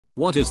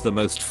What is the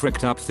most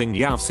fricked up thing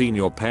you've seen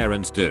your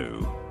parents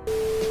do?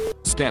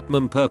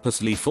 Stepmom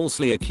purposely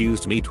falsely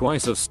accused me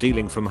twice of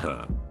stealing from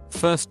her.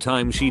 First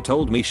time she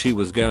told me she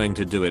was going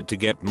to do it to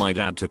get my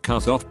dad to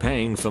cut off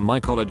paying for my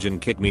college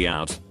and kick me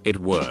out. It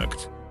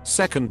worked.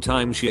 Second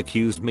time she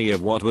accused me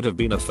of what would have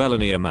been a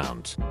felony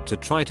amount to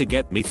try to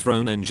get me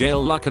thrown in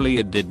jail. Luckily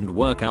it didn't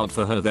work out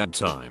for her that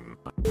time.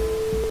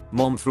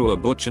 Mom threw a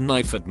butcher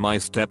knife at my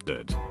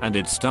stepdad and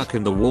it stuck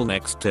in the wall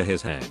next to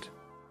his head.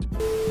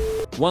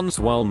 Once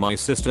while my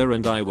sister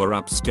and I were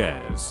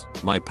upstairs,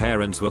 my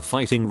parents were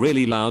fighting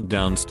really loud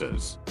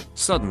downstairs.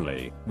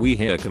 Suddenly, we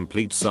hear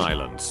complete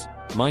silence.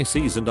 My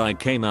sis and I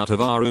came out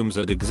of our rooms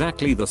at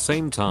exactly the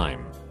same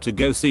time to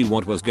go see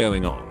what was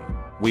going on.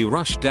 We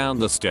rushed down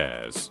the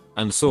stairs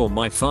and saw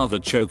my father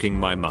choking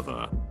my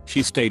mother.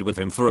 She stayed with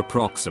him for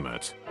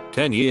approximate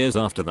 10 years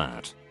after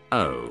that.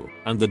 Oh,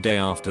 and the day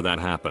after that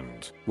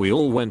happened, we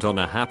all went on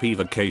a happy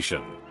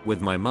vacation, with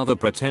my mother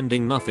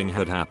pretending nothing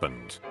had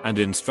happened and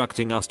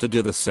instructing us to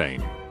do the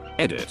same.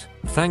 Edit.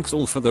 Thanks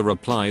all for the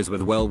replies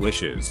with well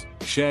wishes,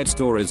 shared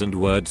stories and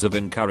words of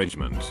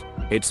encouragement.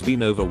 It's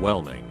been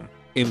overwhelming.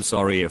 I'm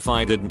sorry if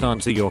I didn't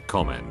answer your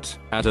comment.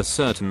 At a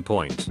certain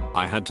point,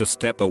 I had to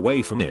step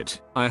away from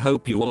it. I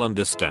hope you all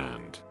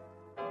understand.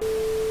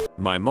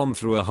 My mom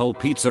threw a whole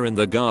pizza in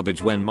the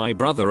garbage when my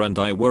brother and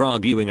I were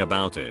arguing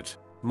about it.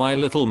 My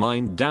little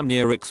mind damn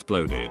near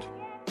exploded.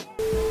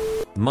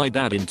 My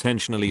dad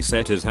intentionally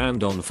set his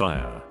hand on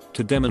fire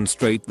to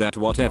demonstrate that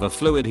whatever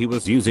fluid he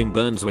was using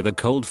burns with a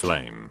cold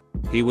flame.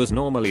 He was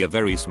normally a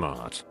very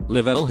smart,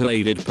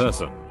 level-headed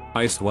person,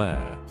 I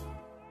swear.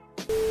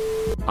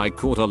 I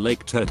caught a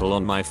lake turtle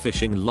on my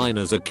fishing line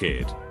as a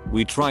kid.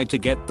 We tried to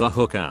get the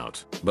hook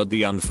out, but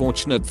the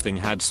unfortunate thing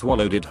had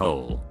swallowed it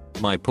whole.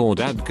 My poor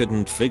dad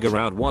couldn't figure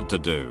out what to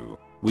do.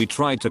 We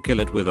tried to kill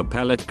it with a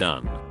pellet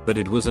gun, but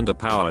it wasn't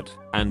powered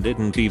and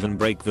didn't even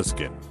break the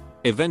skin.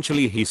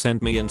 Eventually he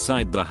sent me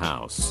inside the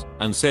house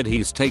and said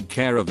he's take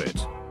care of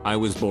it. I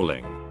was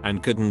bawling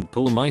and couldn't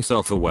pull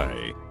myself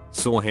away.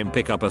 Saw him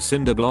pick up a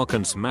cinder block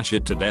and smash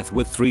it to death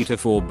with 3 to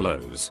 4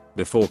 blows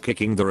before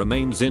kicking the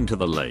remains into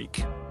the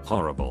lake.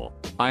 Horrible.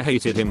 I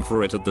hated him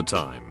for it at the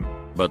time,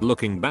 but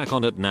looking back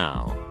on it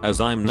now, as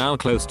I'm now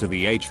close to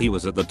the age he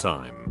was at the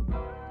time,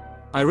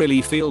 I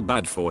really feel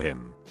bad for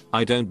him.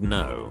 I don't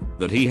know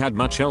that he had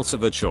much else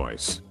of a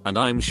choice, and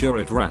I'm sure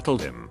it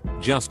rattled him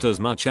just as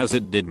much as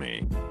it did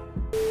me.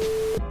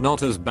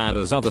 Not as bad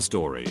as other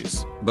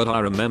stories, but I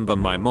remember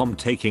my mom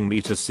taking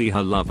me to see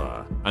her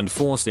lover and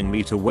forcing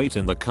me to wait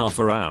in the car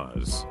for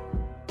hours.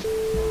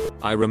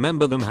 I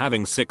remember them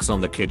having sex on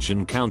the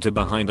kitchen counter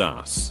behind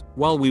us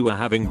while we were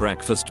having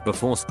breakfast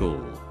before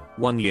school.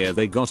 One year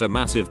they got a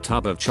massive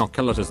tub of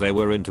chocolate as they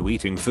were into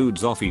eating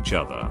foods off each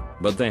other,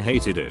 but they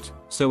hated it,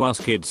 so us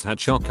kids had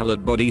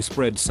chocolate body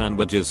spread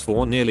sandwiches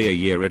for nearly a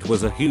year. It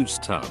was a huge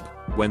tub.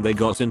 When they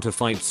got into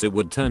fights it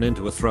would turn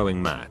into a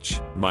throwing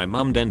match. My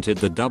mum dented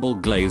the double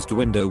glazed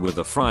window with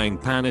a frying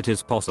pan. It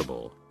is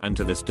possible, and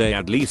to this day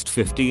at least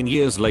 15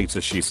 years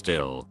later she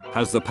still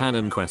has the pan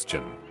in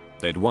question.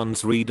 They'd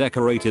once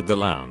redecorated the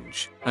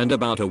lounge, and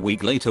about a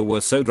week later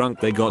were so drunk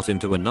they got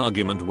into an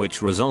argument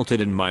which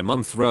resulted in my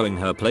mum throwing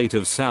her plate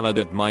of salad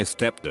at my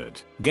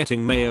stepdad,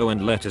 getting mayo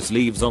and lettuce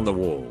leaves on the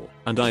wall,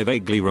 and I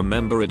vaguely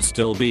remember it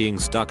still being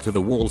stuck to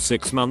the wall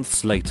 6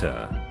 months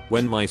later.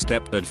 When my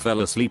stepdad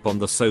fell asleep on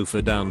the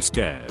sofa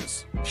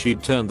downstairs,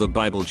 she'd turn the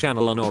Bible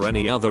channel on or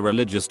any other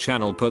religious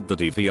channel, put the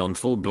TV on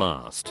full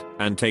blast,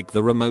 and take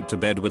the remote to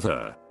bed with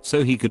her,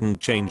 so he couldn't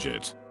change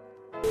it.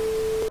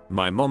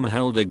 My mom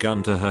held a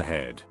gun to her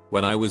head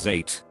when I was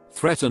 8,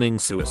 threatening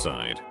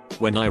suicide.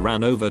 When I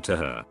ran over to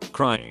her,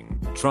 crying,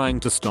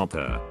 trying to stop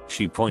her,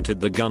 she pointed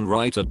the gun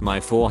right at my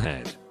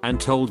forehead and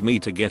told me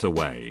to get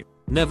away.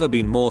 Never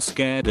been more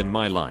scared in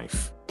my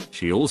life.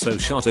 She also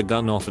shot a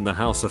gun off in the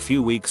house a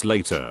few weeks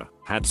later,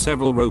 had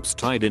several ropes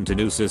tied into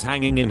nooses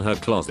hanging in her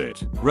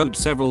closet, wrote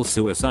several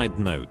suicide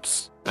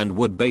notes, and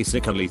would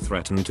basically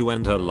threaten to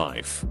end her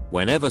life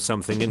whenever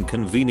something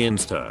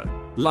inconvenienced her.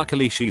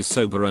 Luckily she's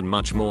sober and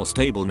much more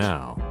stable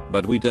now,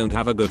 but we don't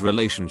have a good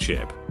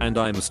relationship, and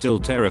I'm still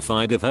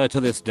terrified of her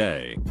to this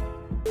day.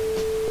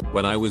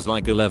 When I was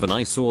like 11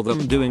 I saw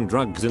them doing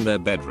drugs in their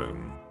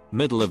bedroom.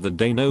 Middle of the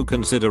day, no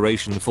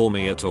consideration for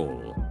me at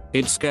all.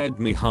 It scared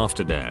me half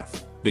to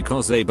death,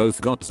 because they both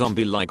got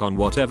zombie-like on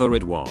whatever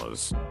it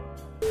was.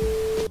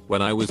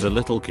 When I was a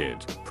little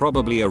kid,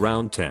 probably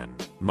around 10,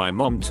 my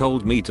mom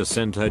told me to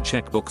send her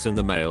checkbooks in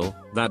the mail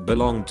that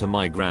belonged to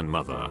my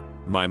grandmother.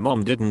 My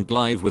mom didn't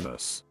live with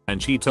us,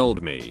 and she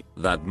told me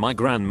that my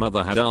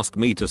grandmother had asked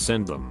me to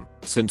send them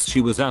since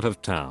she was out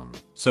of town,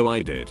 so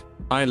I did.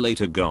 I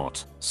later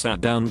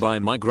sat down by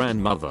my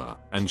grandmother,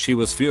 and she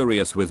was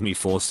furious with me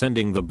for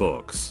sending the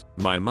books.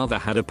 My mother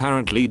had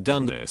apparently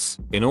done this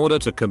in order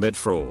to commit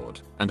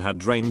fraud and had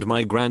drained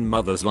my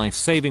grandmother's life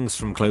savings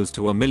from close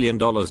to $1 million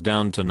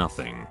down to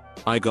nothing.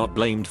 I got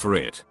blamed for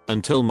it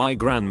until my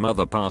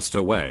grandmother passed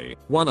away.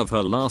 One of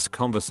her last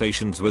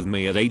conversations with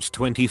me at age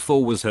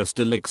 24 was her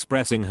still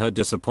expressing her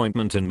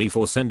disappointment in me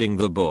for sending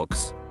the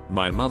books.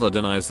 My mother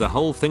denies the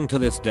whole thing to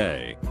this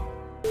day.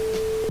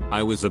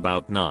 I was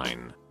about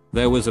 9.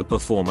 There was a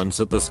performance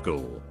at the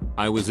school.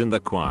 I was in the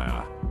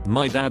choir.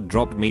 My dad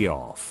dropped me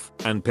off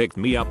and picked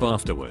me up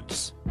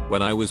afterwards.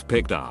 When I was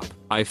picked up,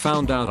 I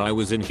found out I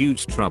was in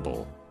huge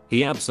trouble.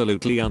 He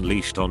absolutely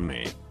unleashed on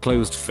me,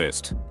 closed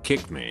fist,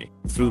 kicked me,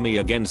 threw me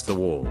against the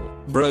wall,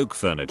 broke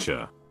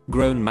furniture.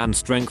 Grown man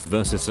strength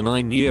versus a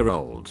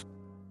 9-year-old.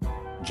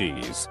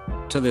 Jeez.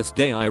 To this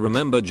day I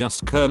remember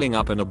just curling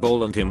up in a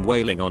ball and him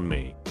wailing on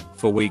me.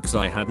 For weeks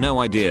I had no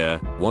idea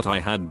what I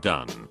had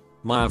done.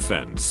 My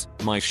offense,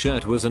 my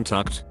shirt was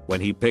untucked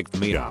when he picked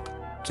me up.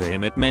 To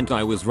him it meant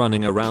I was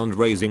running around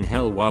raising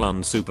hell while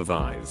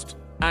unsupervised.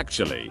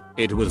 Actually,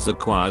 it was the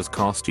choir's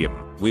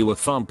costume. We were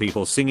farm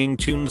people singing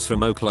tunes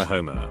from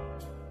Oklahoma.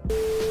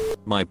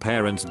 My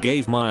parents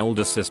gave my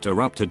older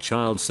sister up to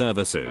child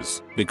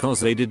services because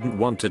they didn't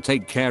want to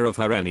take care of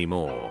her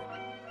anymore.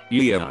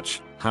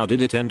 Yuck, how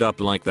did it end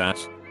up like that?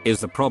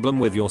 Is the problem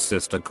with your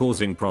sister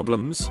causing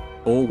problems?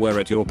 Or were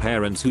it your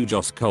parents who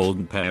just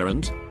couldn't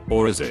parent?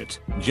 Or is it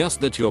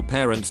just that your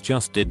parents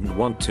just didn't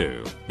want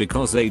to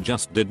because they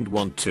just didn't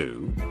want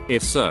to?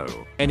 If so,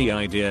 any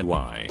idea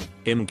why?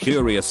 I'm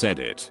curious.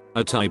 Edit,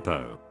 a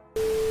typo.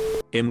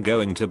 I'm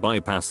going to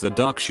bypass the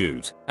dark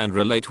shoot and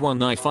relate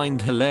one I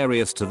find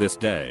hilarious to this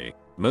day.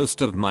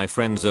 Most of my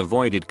friends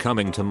avoided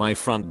coming to my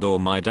front door.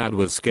 My dad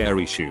was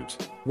scary shoot.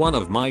 One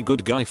of my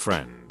good guy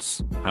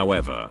friends,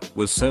 however,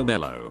 was so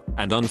mellow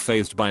and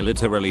unfazed by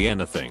literally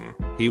anything.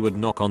 He would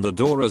knock on the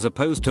door as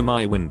opposed to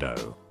my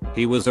window.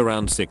 He was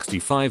around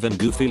 65 and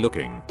goofy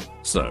looking.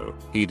 So,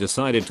 he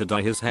decided to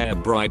dye his hair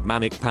bright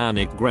manic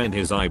panic grind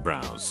his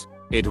eyebrows.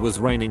 It was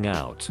raining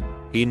out.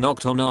 He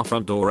knocked on our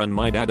front door and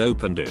my dad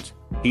opened it.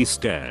 He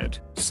stared,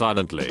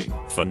 silently,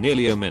 for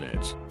nearly a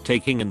minute,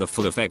 taking in the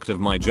full effect of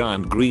my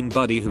giant green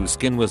buddy whose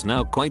skin was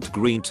now quite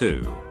green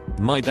too.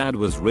 My dad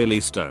was really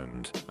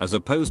stoned, as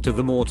opposed to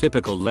the more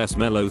typical less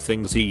mellow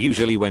things he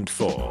usually went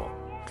for.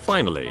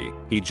 Finally,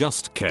 he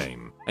just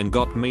came and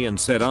got me and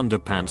said,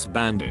 "Underpants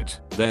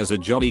bandit, there's a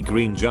jolly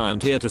green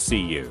giant here to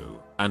see you,"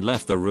 and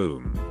left the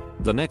room.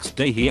 The next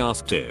day he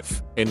asked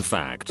if, in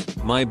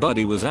fact, my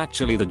buddy was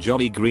actually the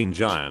jolly green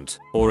giant,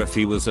 or if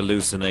he was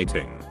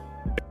hallucinating.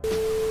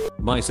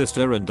 My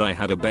sister and I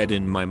had a bed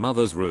in my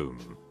mother's room.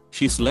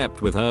 She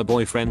slept with her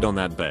boyfriend on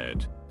that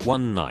bed.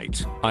 One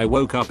night, I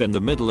woke up in the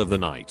middle of the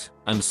night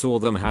and saw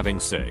them having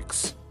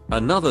sex.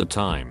 Another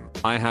time,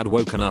 I had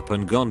woken up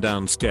and gone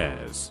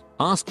downstairs,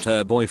 asked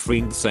her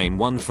boyfriend, same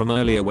one from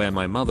earlier where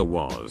my mother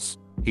was.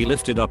 He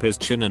lifted up his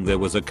chin and there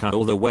was a cut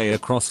all the way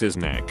across his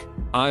neck.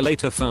 I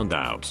later found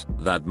out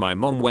that my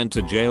mom went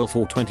to jail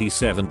for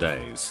 27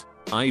 days.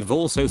 I've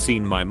also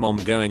seen my mom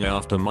going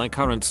after my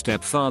current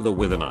stepfather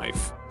with a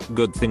knife.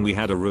 Good thing we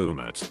had a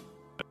roommate.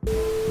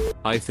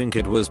 I think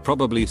it was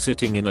probably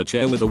sitting in a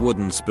chair with a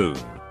wooden spoon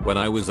when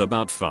I was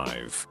about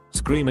 5,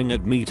 screaming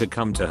at me to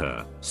come to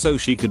her so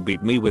she could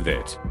beat me with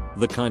it.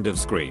 The kind of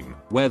scream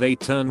where they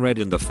turn red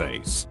in the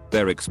face,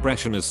 their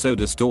expression is so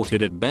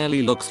distorted it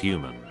barely looks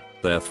human.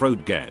 Their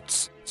throat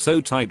gets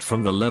so tight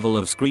from the level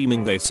of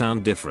screaming they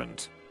sound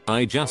different.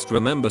 I just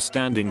remember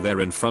standing there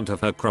in front of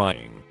her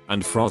crying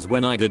and froze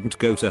when I didn't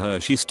go to her.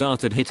 She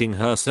started hitting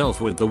herself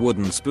with the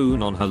wooden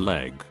spoon on her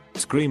leg,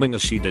 screaming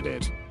as she did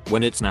it.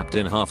 When it snapped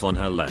in half on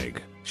her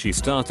leg, she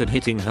started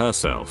hitting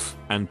herself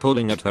and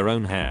pulling at her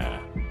own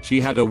hair.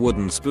 She had a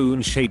wooden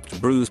spoon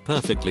shaped bruise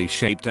perfectly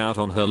shaped out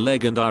on her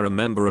leg, and I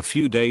remember a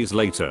few days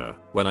later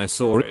when I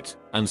saw it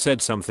and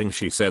said something,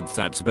 she said,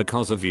 "That's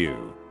because of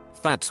you.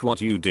 That's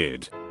what you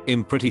did."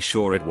 I'm pretty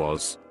sure it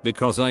was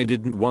because I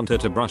didn't want her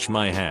to brush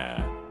my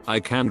hair. I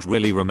can't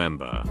really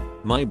remember.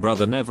 My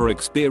brother never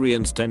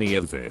experienced any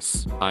of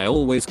this. I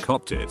always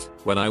copped it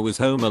when I was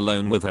home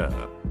alone with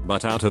her.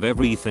 But out of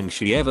everything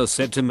she ever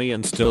said to me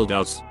and still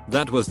does,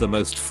 that was the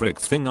most frick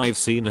thing I've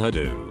seen her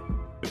do.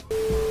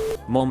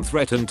 Mom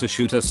threatened to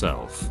shoot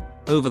herself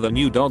over the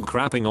new dog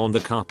crapping on the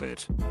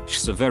carpet.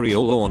 She's a very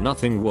all or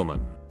nothing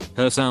woman.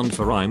 Her sound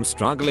for "I'm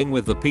struggling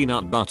with the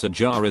peanut butter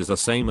jar" is the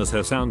same as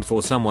her sound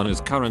for someone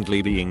is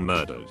currently being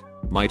murdered.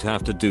 Might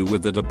have to do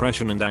with the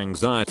depression and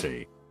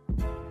anxiety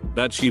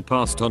that she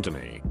passed on to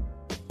me.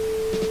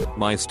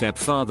 My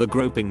stepfather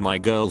groping my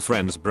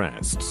girlfriend's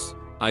breasts.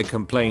 I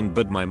complained,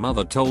 but my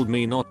mother told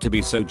me not to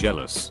be so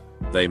jealous.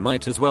 They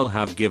might as well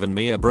have given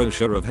me a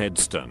brochure of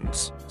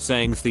headstones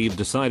saying "Thief"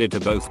 decided to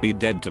both be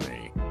dead to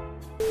me.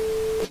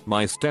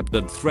 My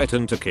stepdad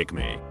threatened to kick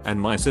me and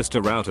my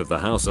sister out of the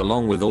house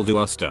along with all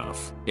our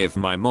stuff if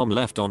my mom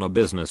left on a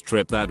business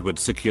trip that would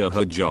secure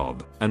her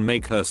job and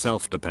make her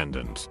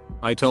self-dependent.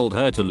 I told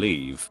her to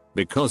leave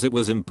because it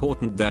was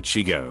important that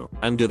she go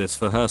and do this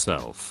for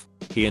herself.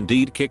 He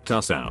indeed kicked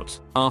us out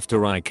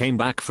after I came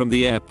back from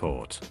the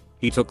airport.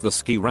 He took the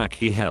ski rack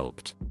he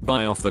helped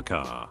buy off the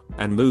car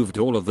and moved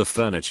all of the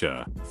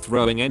furniture,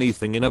 throwing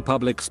anything in a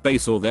public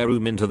space or their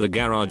room into the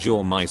garage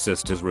or my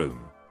sister's room.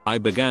 I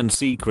began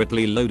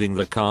secretly loading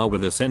the car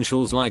with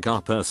essentials like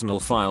our personal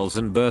files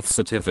and birth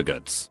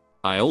certificates.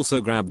 I also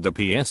grabbed the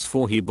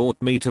PS4 he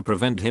bought me to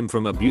prevent him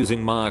from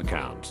abusing my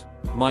account.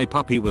 My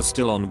puppy was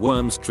still on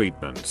worms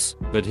treatments,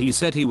 but he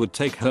said he would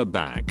take her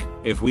back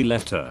if we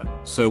left her,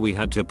 so we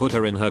had to put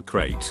her in her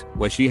crate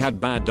where she had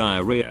bad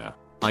diarrhea.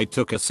 I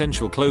took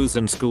essential clothes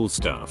and school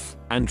stuff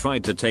and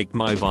tried to take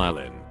my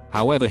violin.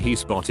 However, he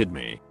spotted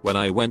me when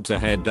I went to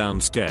head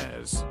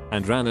downstairs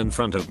and ran in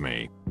front of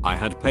me. I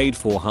had paid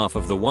for half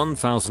of the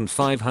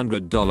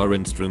 $1,500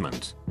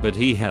 instrument, but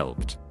he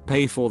helped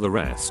pay for the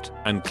rest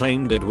and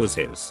claimed it was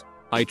his.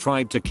 I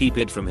tried to keep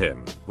it from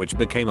him, which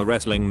became a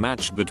wrestling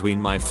match between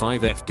my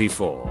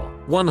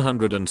 5'4",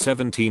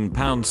 117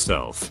 pound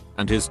self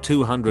and his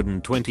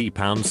 220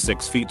 pound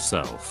 6 feet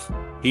self.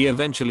 He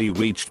eventually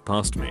reached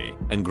past me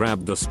and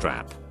grabbed the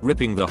strap,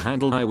 ripping the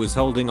handle I was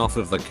holding off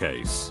of the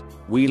case.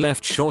 We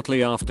left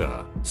shortly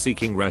after,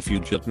 seeking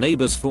refuge at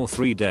neighbors for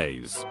 3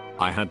 days.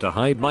 I had to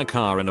hide my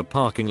car in a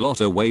parking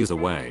lot a ways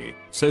away,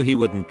 so he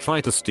wouldn't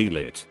try to steal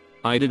it.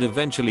 I did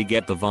eventually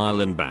get the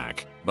violin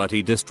back, but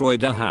he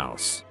destroyed a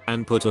house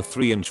and put a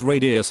 3-inch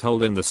radius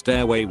hole in the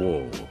stairway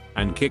wall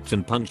and kicked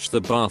and punched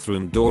the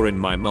bathroom door in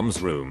my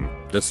mum's room,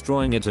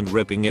 destroying it and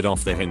ripping it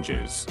off the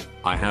hinges.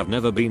 I have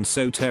never been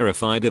so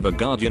terrified of a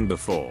guardian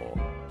before.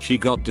 She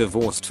got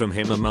divorced from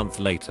him a month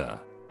later.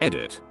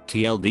 Edit,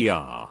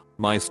 TLDR,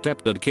 my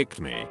stepdad kicked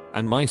me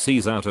and my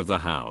sis out of the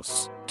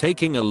house,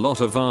 taking a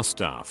lot of our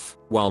stuff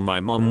while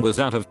my mom was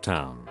out of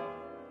town.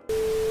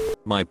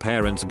 My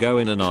parents go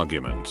in an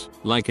argument,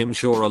 like I'm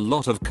sure a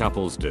lot of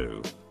couples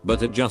do,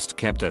 but it just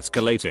kept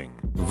escalating,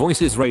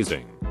 voices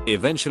raising.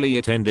 Eventually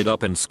it ended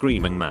up in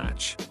screaming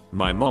match.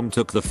 My mom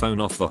took the phone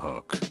off the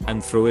hook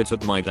and threw it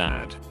at my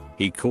dad.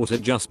 He caught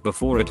it just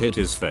before it hit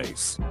his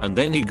face, and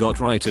then he got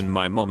right in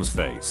my mom's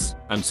face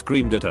and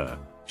screamed at her.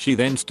 She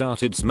then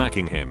started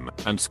smacking him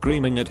and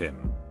screaming at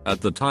him. At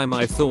the time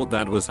I thought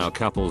that was how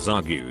couples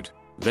argued.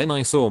 Then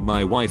I saw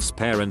my wife's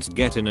parents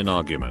get in an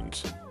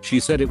argument. She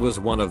said it was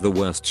one of the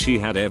worst she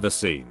had ever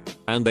seen,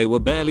 and they were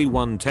barely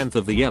 1/10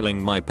 of the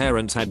yelling my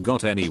parents had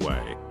got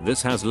anyway.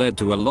 This has led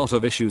to a lot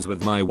of issues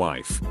with my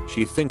wife.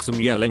 She thinks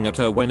I'm yelling at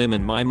her when I'm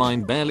in my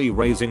mind barely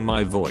raising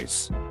my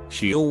voice.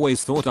 She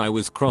always thought I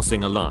was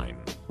crossing a line,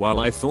 while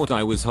I thought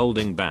I was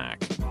holding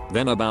back.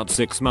 Then about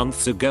 6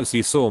 months ago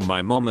she saw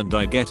my mom and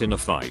I get in a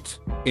fight.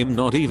 I'm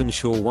not even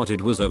sure what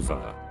it was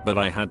over, but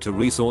I had to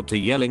resort to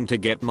yelling to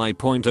get my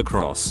point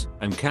across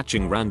and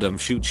catching random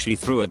shoots she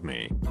threw at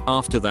me.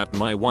 After that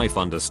my wife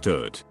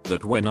understood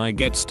that when I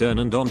get stern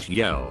and don't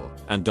yell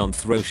and don't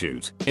throw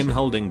shoot, I'm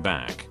holding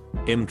back.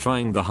 I'm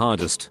trying the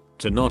hardest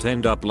to not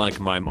end up like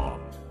my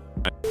mom.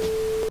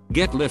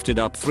 Get lifted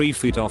up 3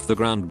 feet off the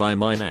ground by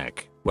my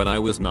neck when I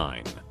was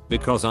 9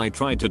 because I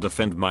tried to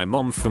defend my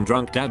mom from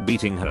drunk dad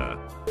beating her.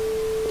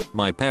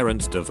 My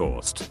parents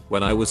divorced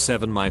when I was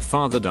 7. My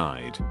father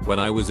died when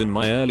I was in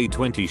my early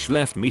 20s. She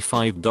left me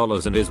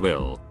 $5 in his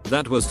will.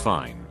 That was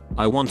fine.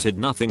 I wanted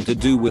nothing to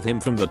do with him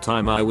from the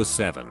time I was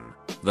 7.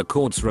 The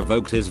courts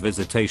revoked his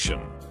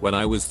visitation when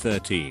I was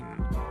 13.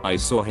 I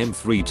saw him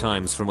 3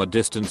 times from a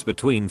distance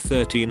between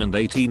 13 and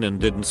 18 and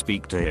didn't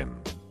speak to him.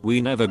 We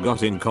never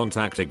got in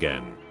contact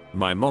again.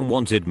 My mom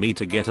wanted me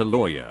to get a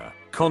lawyer,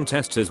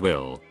 contest his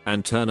will,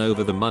 and turn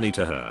over the money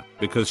to her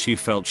because she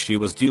felt she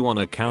was due on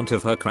account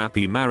of her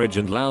crappy marriage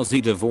and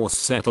lousy divorce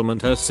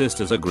settlement. Her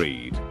sisters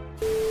agreed.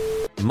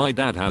 My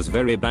dad has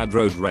very bad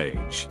road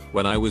rage.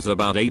 When I was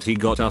about 8 he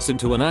got us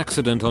into an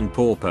accident on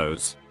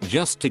purpose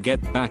just to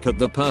get back at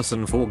the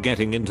person for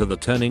getting into the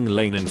turning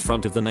lane in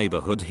front of the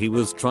neighborhood he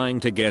was trying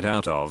to get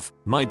out of.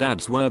 My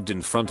dad swerved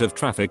in front of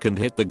traffic and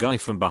hit the guy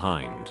from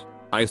behind.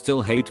 I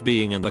still hate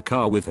being in the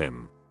car with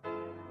him.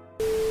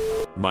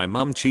 My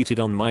mum cheated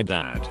on my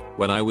dad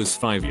when I was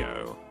 5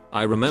 years old.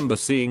 I remember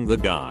seeing the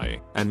guy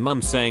and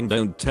mum saying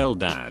don't tell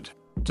dad.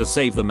 To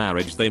save the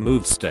marriage they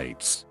moved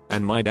states,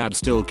 and my dad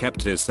still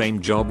kept his same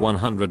job,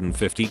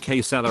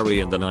 $150k salary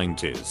in the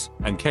 90s,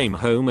 and came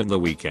home in the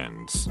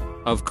weekends.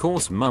 Of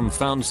course mum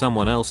found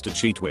someone else to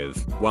cheat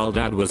with while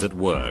dad was at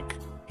work.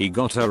 He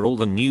got her all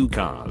the new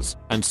cars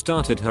and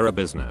started her a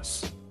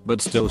business,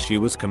 but still she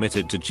was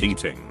committed to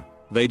cheating.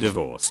 They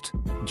divorced.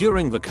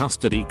 During the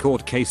custody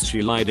court case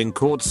she lied in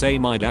court, say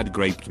my dad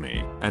raped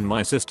me, and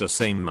my sister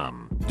same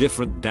mum,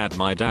 different dad.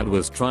 My dad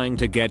was trying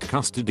to get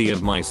custody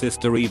of my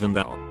sister even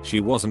though she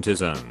wasn't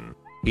his own.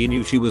 He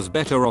knew she was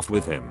better off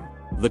with him.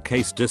 The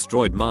case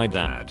destroyed my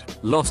dad,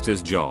 lost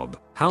his job,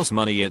 house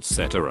money,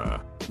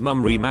 etc.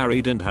 Mum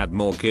remarried and had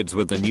more kids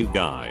with the new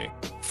guy.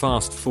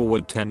 Fast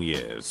forward 10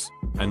 years,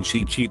 and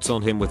she cheats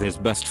on him with his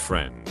best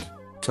friend.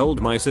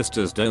 Told my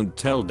sisters don't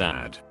tell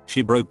dad.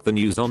 She broke the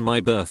news on my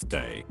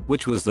birthday,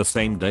 which was the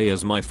same day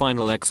as my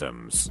final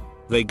exams.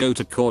 They go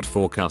to court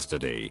for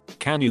custody.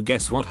 Can you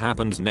guess what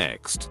happens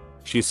next?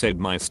 She said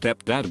my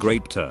stepdad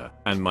raped her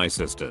and my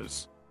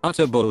sisters.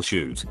 Utter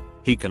bullshit.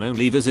 He can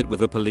only visit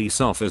with a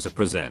police officer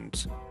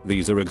present.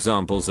 These are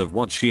examples of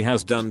what she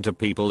has done to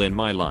people in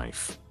my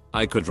life.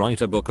 I could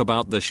write a book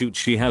about the shit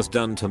she has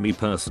done to me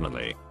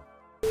personally.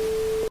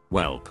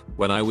 Welp,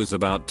 when I was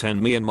about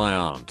 10 me and my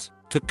aunt,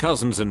 2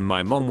 cousins and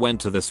my mom went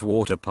to this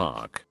water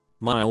park.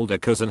 My older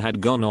cousin had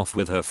gone off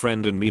with her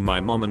friend and me, my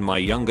mom and my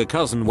younger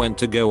cousin went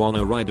to go on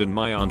a ride and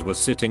my aunt was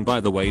sitting by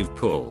the wave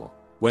pool.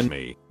 When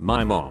me,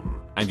 my mom,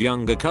 and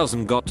younger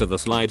cousin got to the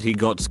slide he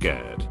got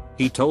scared.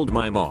 He told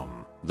my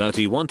mom that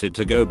he wanted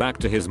to go back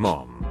to his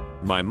mom.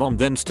 My mom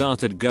then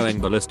started going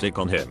ballistic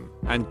on him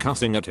and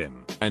cussing at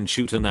him and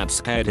shooting that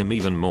scared him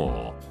even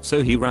more.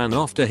 So he ran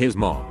off to his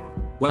mom.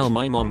 Well,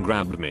 my mom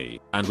grabbed me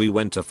and we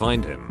went to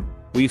find him.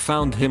 We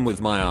found him with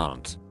my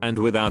aunt, and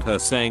without her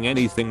saying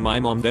anything my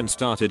mom then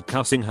started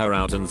cussing her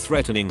out and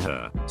threatening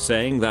her,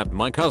 saying that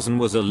my cousin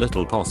was a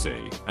little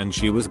posse and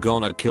she was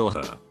gonna kill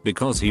her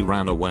because he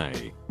ran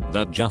away.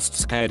 That just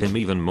scared him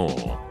even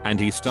more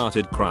and he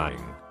started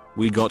crying.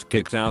 We got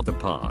kicked out the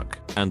park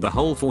and the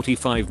whole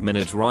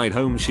 45-minute ride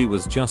home she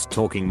was just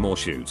talking more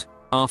shit.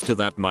 After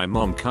that my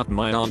mom cut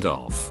my aunt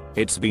off.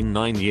 It's been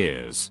 9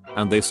 years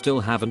and they still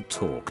haven't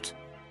talked.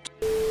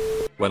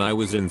 When I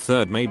was in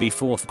 3rd maybe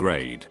 4th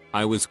grade,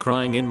 I was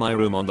crying in my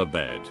room on the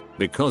bed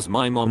because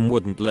my mom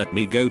wouldn't let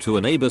me go to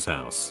a neighbor's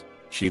house.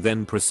 She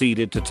then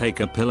proceeded to take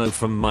a pillow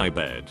from my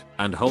bed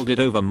and hold it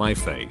over my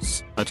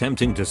face,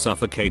 attempting to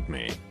suffocate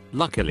me.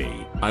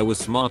 Luckily, I was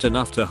smart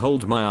enough to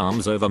hold my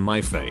arms over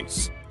my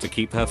face to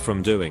keep her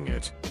from doing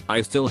it.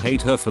 I still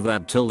hate her for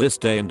that till this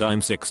day and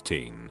I'm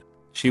 16.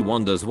 She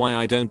wonders why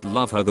I don't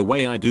love her the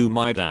way I do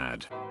my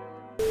dad.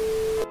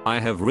 I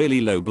have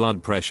really low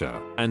blood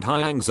pressure and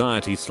high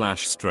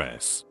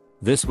anxiety/stress.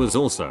 This was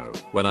also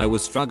when I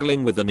was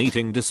struggling with an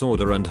eating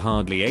disorder and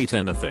hardly ate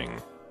anything.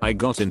 I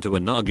got into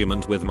an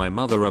argument with my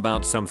mother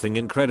about something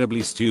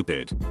incredibly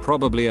stupid,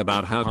 probably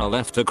about how I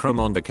left a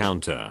crumb on the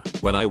counter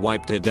when I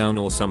wiped it down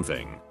or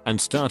something, and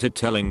started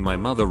telling my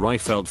mother I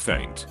felt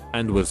faint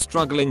and was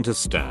struggling to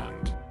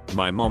stand.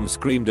 My mom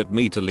screamed at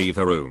me to leave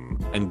her room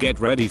and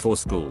get ready for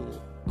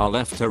school. I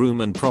left her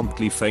room and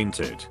promptly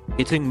fainted,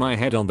 hitting my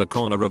head on the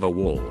corner of a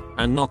wall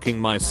and knocking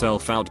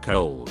myself out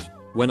cold.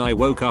 When I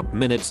woke up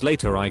minutes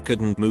later I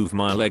couldn't move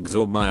my legs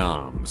or my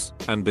arms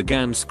and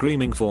began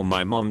screaming for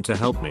my mom to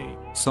help me,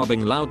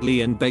 sobbing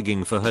loudly and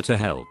begging for her to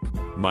help.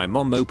 My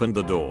mom opened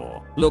the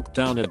door, looked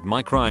down at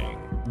my crying,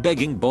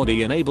 begging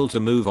body unable to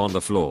move on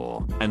the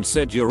floor, and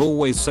said, "You're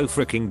always so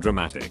freaking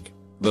dramatic,"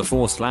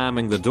 before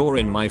slamming the door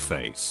in my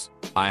face.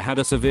 I had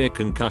a severe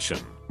concussion.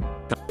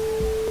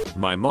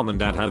 My mom and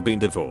dad have been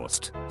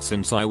divorced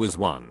since I was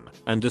 1,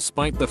 and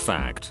despite the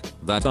fact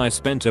that I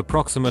spent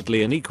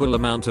approximately an equal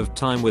amount of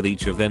time with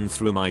each of them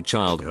through my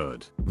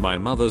childhood, my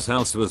mother's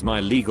house was my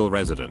legal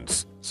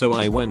residence, so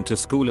I went to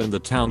school in the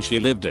town she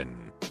lived in.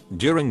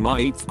 During my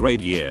 8th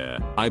grade year,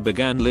 I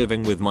began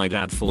living with my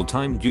dad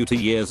full-time due to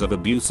years of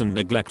abuse and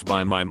neglect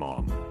by my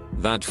mom.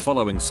 That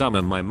following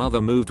summer my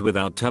mother moved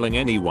without telling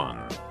anyone,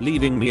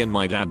 leaving me and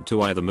my dad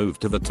to either move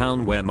to the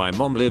town where my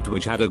mom lived,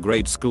 which had a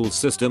great school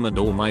system and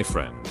all my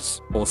friends,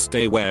 or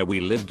stay where we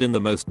lived in the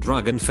most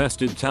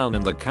drug-infested town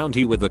in the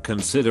county with a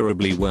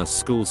considerably worse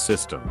school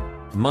system.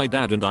 My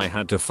dad and I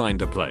had to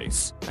find a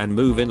place and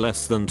move in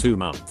less than 2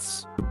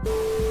 months.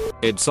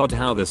 It's odd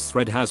how this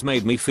thread has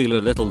made me feel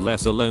a little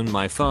less alone.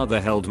 My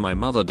father held my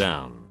mother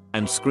down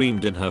and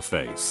screamed in her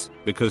face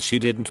because she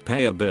didn't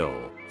pay a bill,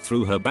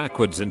 threw her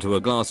backwards into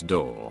a glass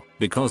door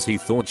because he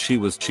thought she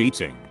was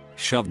cheating,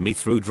 shoved me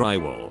through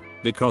drywall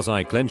because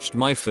I clenched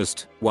my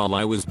fist while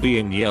I was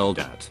being yelled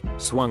at,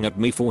 swung at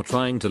me for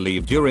trying to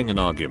leave during an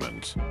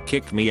argument,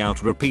 kicked me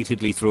out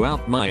repeatedly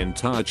throughout my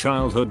entire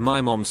childhood.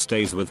 My mom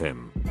stays with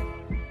him.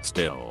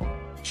 Still,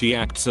 she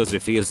acts as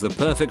if he is the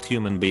perfect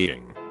human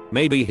being.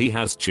 Maybe he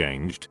has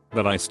changed,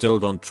 but I still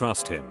don't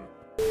trust him.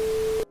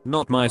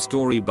 Not my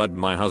story but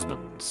my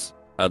husband's.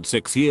 At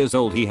 6 years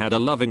old he had a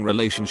loving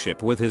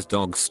relationship with his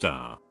dog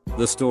Star.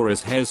 The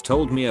stories has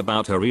told me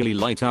about her really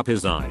light up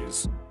his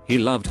eyes. He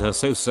loved her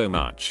so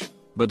much.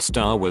 But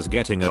Star was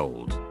getting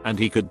old, and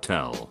he could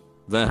tell.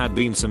 There had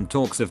been some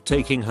talks of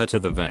taking her to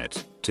the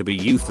vet to be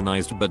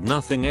euthanized, but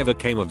nothing ever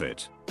came of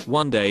it.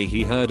 One day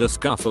he heard a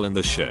scuffle in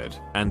the shed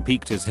and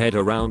peeked his head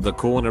around the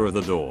corner of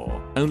the door,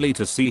 only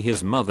to see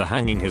his mother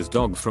hanging his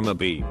dog from a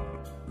beam.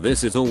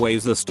 This is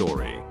always the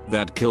story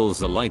that kills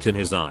the light in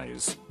his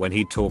eyes when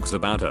he talks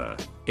about her.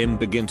 Him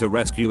begin to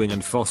rescuing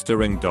and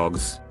fostering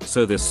dogs,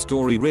 so this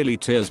story really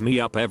tears me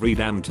up every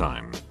damn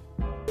time.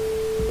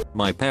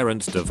 My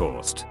parents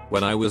divorced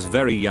when I was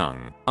very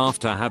young,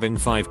 after having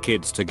 5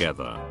 kids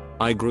together.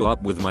 I grew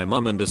up with my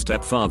mum and a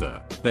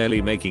stepfather,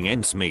 barely making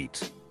ends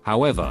meet.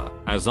 However,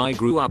 as I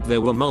grew up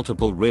there were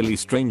multiple really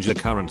strange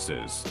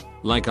occurrences,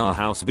 like our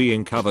house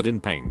being covered in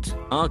paint,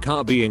 our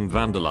car being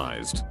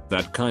vandalized,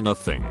 that kind of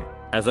thing.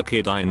 As a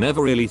kid I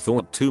never really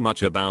thought too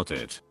much about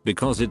it,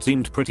 because it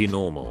seemed pretty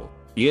normal.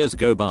 Years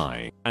go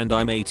by, and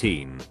I'm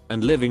 18,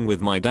 and living with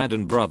my dad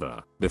and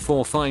brother,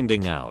 before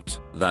finding out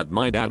that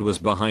my dad was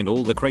behind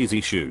all the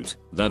crazy shit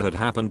that had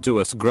happened to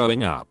us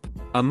growing up.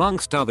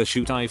 Amongst other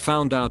shit I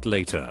found out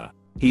later,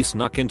 he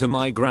snuck into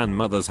my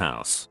grandmother's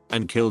house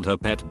and killed her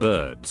pet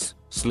birds,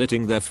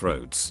 slitting their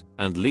throats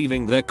and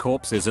leaving their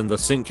corpses in the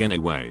sink.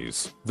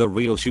 Anyways, the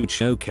real shit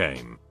show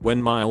came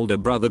when my older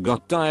brother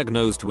got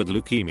diagnosed with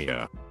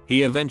leukemia.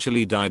 He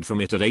eventually died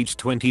from it at age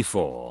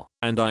 24,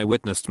 and I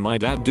witnessed my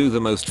dad do the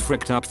most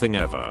fricked up thing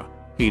ever.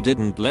 He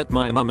didn't let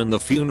my mum in the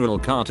funeral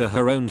car to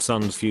her own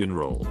son's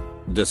funeral,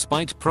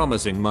 despite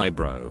promising my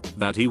bro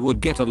that he would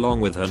get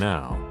along with her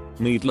now.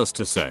 Needless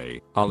to say,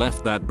 I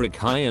left that brick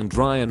high and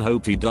dry and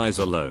hope he dies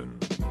alone.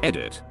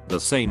 Edit. The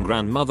same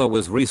grandmother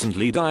was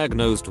recently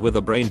diagnosed with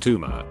a brain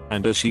tumor,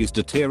 and as she's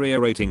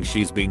deteriorating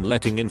she's been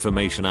letting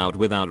information out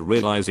without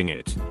realizing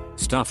it.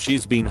 Stuff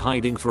she's been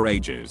hiding for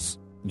ages.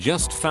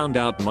 Just found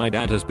out my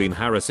dad has been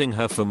harassing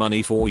her for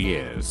money for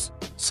years,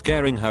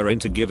 scaring her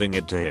into giving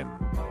it to him.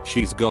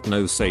 She's got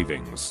no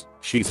savings.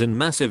 She's in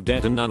massive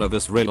debt and none of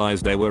us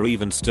realized they were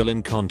even still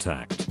in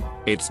contact.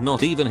 It's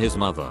not even his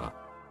mother.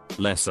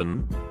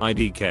 Lesson: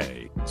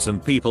 IDK. Some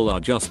people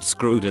are just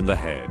screwed in the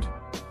head.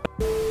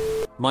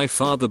 My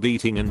father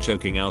beating and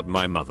choking out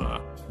my mother.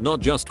 Not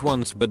just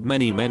once but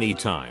many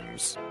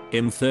times.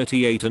 I'm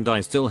 38 and I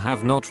still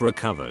have not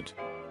recovered.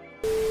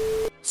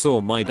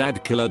 Saw my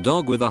dad kill a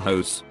dog with a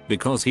hose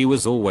because he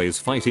was always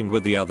fighting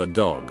with the other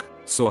dog.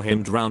 Saw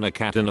him drown a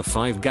cat in a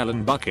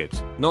 5-gallon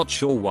bucket, not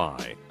sure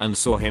why, and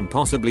saw him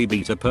possibly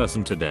beat a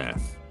person to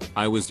death.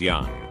 I was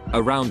young,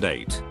 around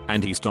 8,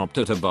 and he stopped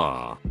at a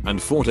bar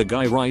and fought a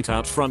guy right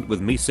out front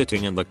with me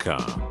sitting in the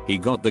car. He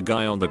got the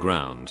guy on the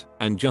ground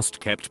and just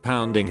kept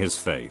pounding his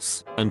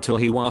face until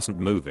he wasn't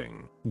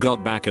moving.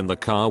 Got back in the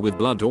car with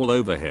blood all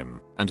over him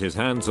and his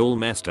hands all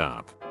messed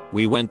up.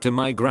 We went to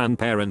my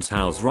grandparents'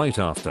 house right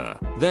after,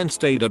 then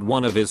stayed at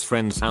one of his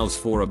friend's house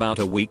for about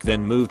a week,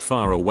 then moved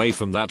far away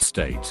from that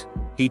state.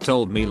 He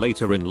told me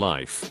later in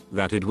life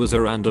that it was a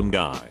random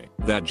guy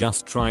that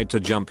just tried to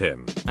jump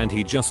him and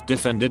he just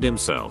defended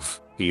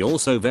himself. He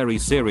also very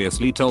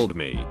seriously told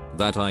me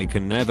that I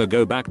can never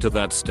go back to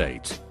that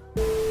state.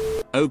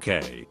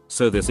 Okay,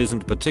 so this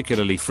isn't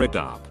particularly fricked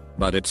up,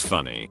 but it's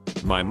funny.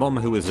 My mom,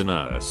 who is a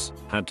nurse,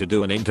 had to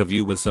do an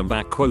interview with some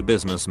backquote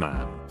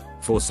businessman.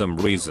 For some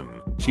reason,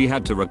 she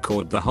had to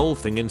record the whole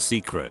thing in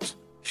secret.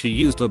 She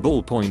used a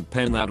ballpoint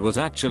pen that was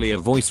actually a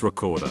voice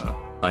recorder.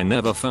 I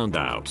never found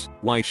out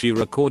why she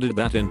recorded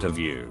that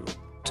interview.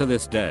 To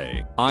this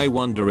day, I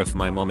wonder if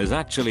my mom is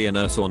actually a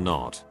nurse or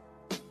not.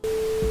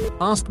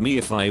 Asked me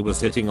if I was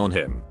hitting on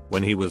him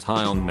when he was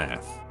high on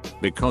meth.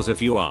 Because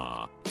if you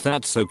are,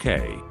 that's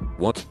okay.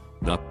 What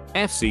the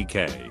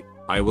FCK?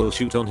 I will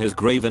shoot on his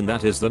grave and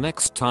that is the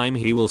next time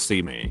he will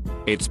see me.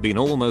 It's been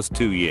almost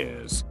 2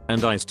 years,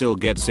 and I still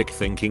get sick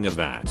thinking of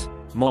that.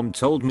 Mom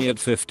told me at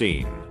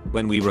 15,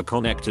 when we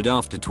reconnected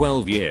after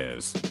 12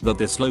 years, that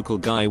this local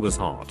guy was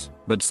hot,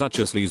 but such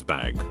a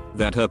sleazebag,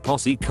 that her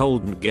posse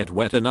couldn't get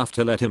wet enough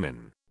to let him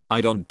in.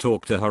 I don't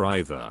talk to her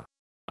either.